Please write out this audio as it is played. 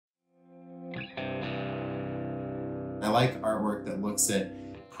I like artwork that looks at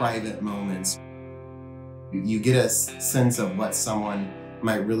private moments. You get a sense of what someone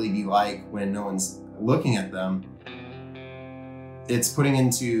might really be like when no one's looking at them. It's putting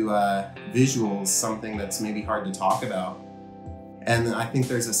into visuals something that's maybe hard to talk about. And I think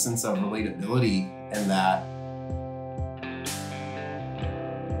there's a sense of relatability in that.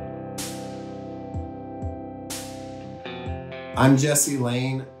 I'm Jesse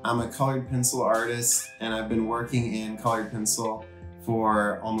Lane. I'm a colored pencil artist, and I've been working in colored pencil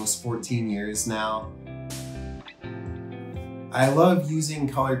for almost 14 years now. I love using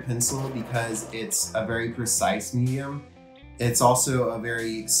colored pencil because it's a very precise medium. It's also a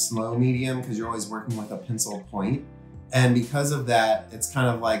very slow medium because you're always working with a pencil point. And because of that, it's kind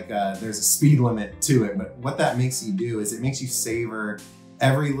of like there's a speed limit to it. But what that makes you do is it makes you savor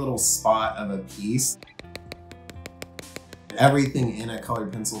every little spot of a piece. Everything in a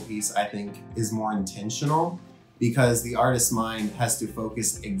colored pencil piece, I think, is more intentional because the artist's mind has to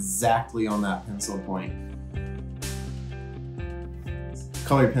focus exactly on that pencil point.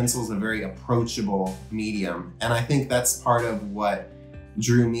 Colored pencil is a very approachable medium, and I think that's part of what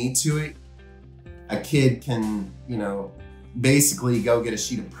drew me to it. A kid can, basically go get a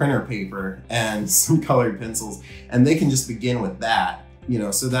sheet of printer paper and some colored pencils, and they can just begin with that,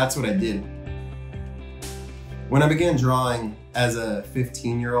 so that's what I did. When I began drawing as a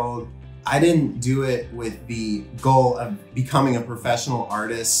 15-year-old, I didn't do it with the goal of becoming a professional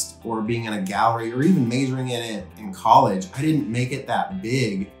artist or being in a gallery or even majoring in it in college. I didn't make it that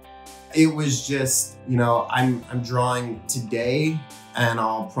big. It was just, I'm drawing today and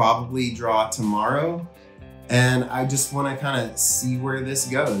I'll probably draw tomorrow. And I just want to kind of see where this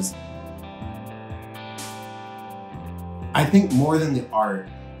goes. I think more than the art,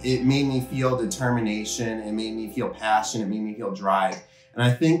 it made me feel determination, it made me feel passion, it made me feel drive. And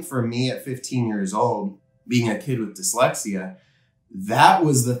I think for me at 15 years old, being a kid with dyslexia, that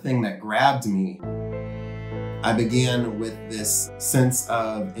was the thing that grabbed me. I began with this sense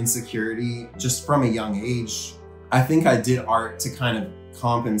of insecurity just from a young age. I think I did art to kind of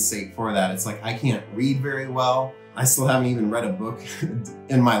compensate for that. It's like I can't read very well. I still haven't even read a book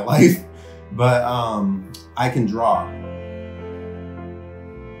in my life, but I can draw.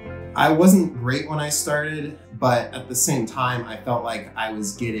 I wasn't great when I started, but at the same time, I felt like I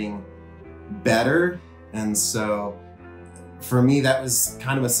was getting better. And so for me, that was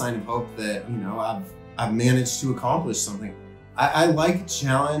kind of a sign of hope that, I've managed to accomplish something. I like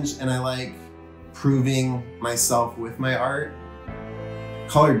challenge and I like proving myself with my art.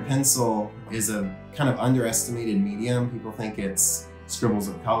 Colored pencil is a kind of underestimated medium. People think it's scribbles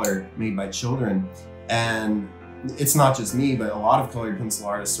of color made by children. And it's not just me, but a lot of colored pencil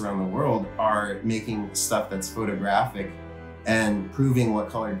artists around the world are making stuff that's photographic and proving what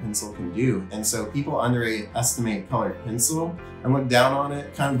colored pencil can do. And so people underestimate colored pencil and look down on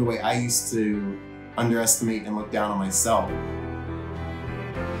it kind of the way I used to underestimate and look down on myself.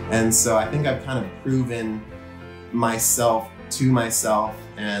 And so I think I've kind of proven myself to myself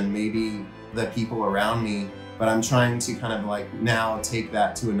and maybe the people around me, but I'm trying to kind of like now take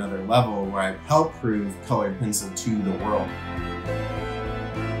that to another level where I help prove colored pencil to the world.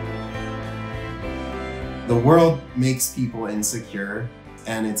 The world makes people insecure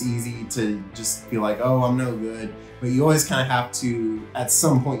and it's easy to just feel like, oh, I'm no good. But you always kind of have to, at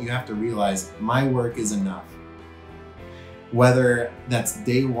some point you have to realize my work is enough. Whether that's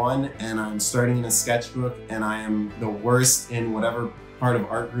day one and I'm starting in a sketchbook and I am the worst in whatever part of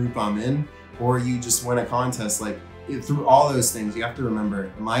art group I'm in, or you just win a contest, through all those things, you have to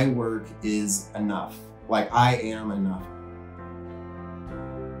remember my work is enough. Like I am enough.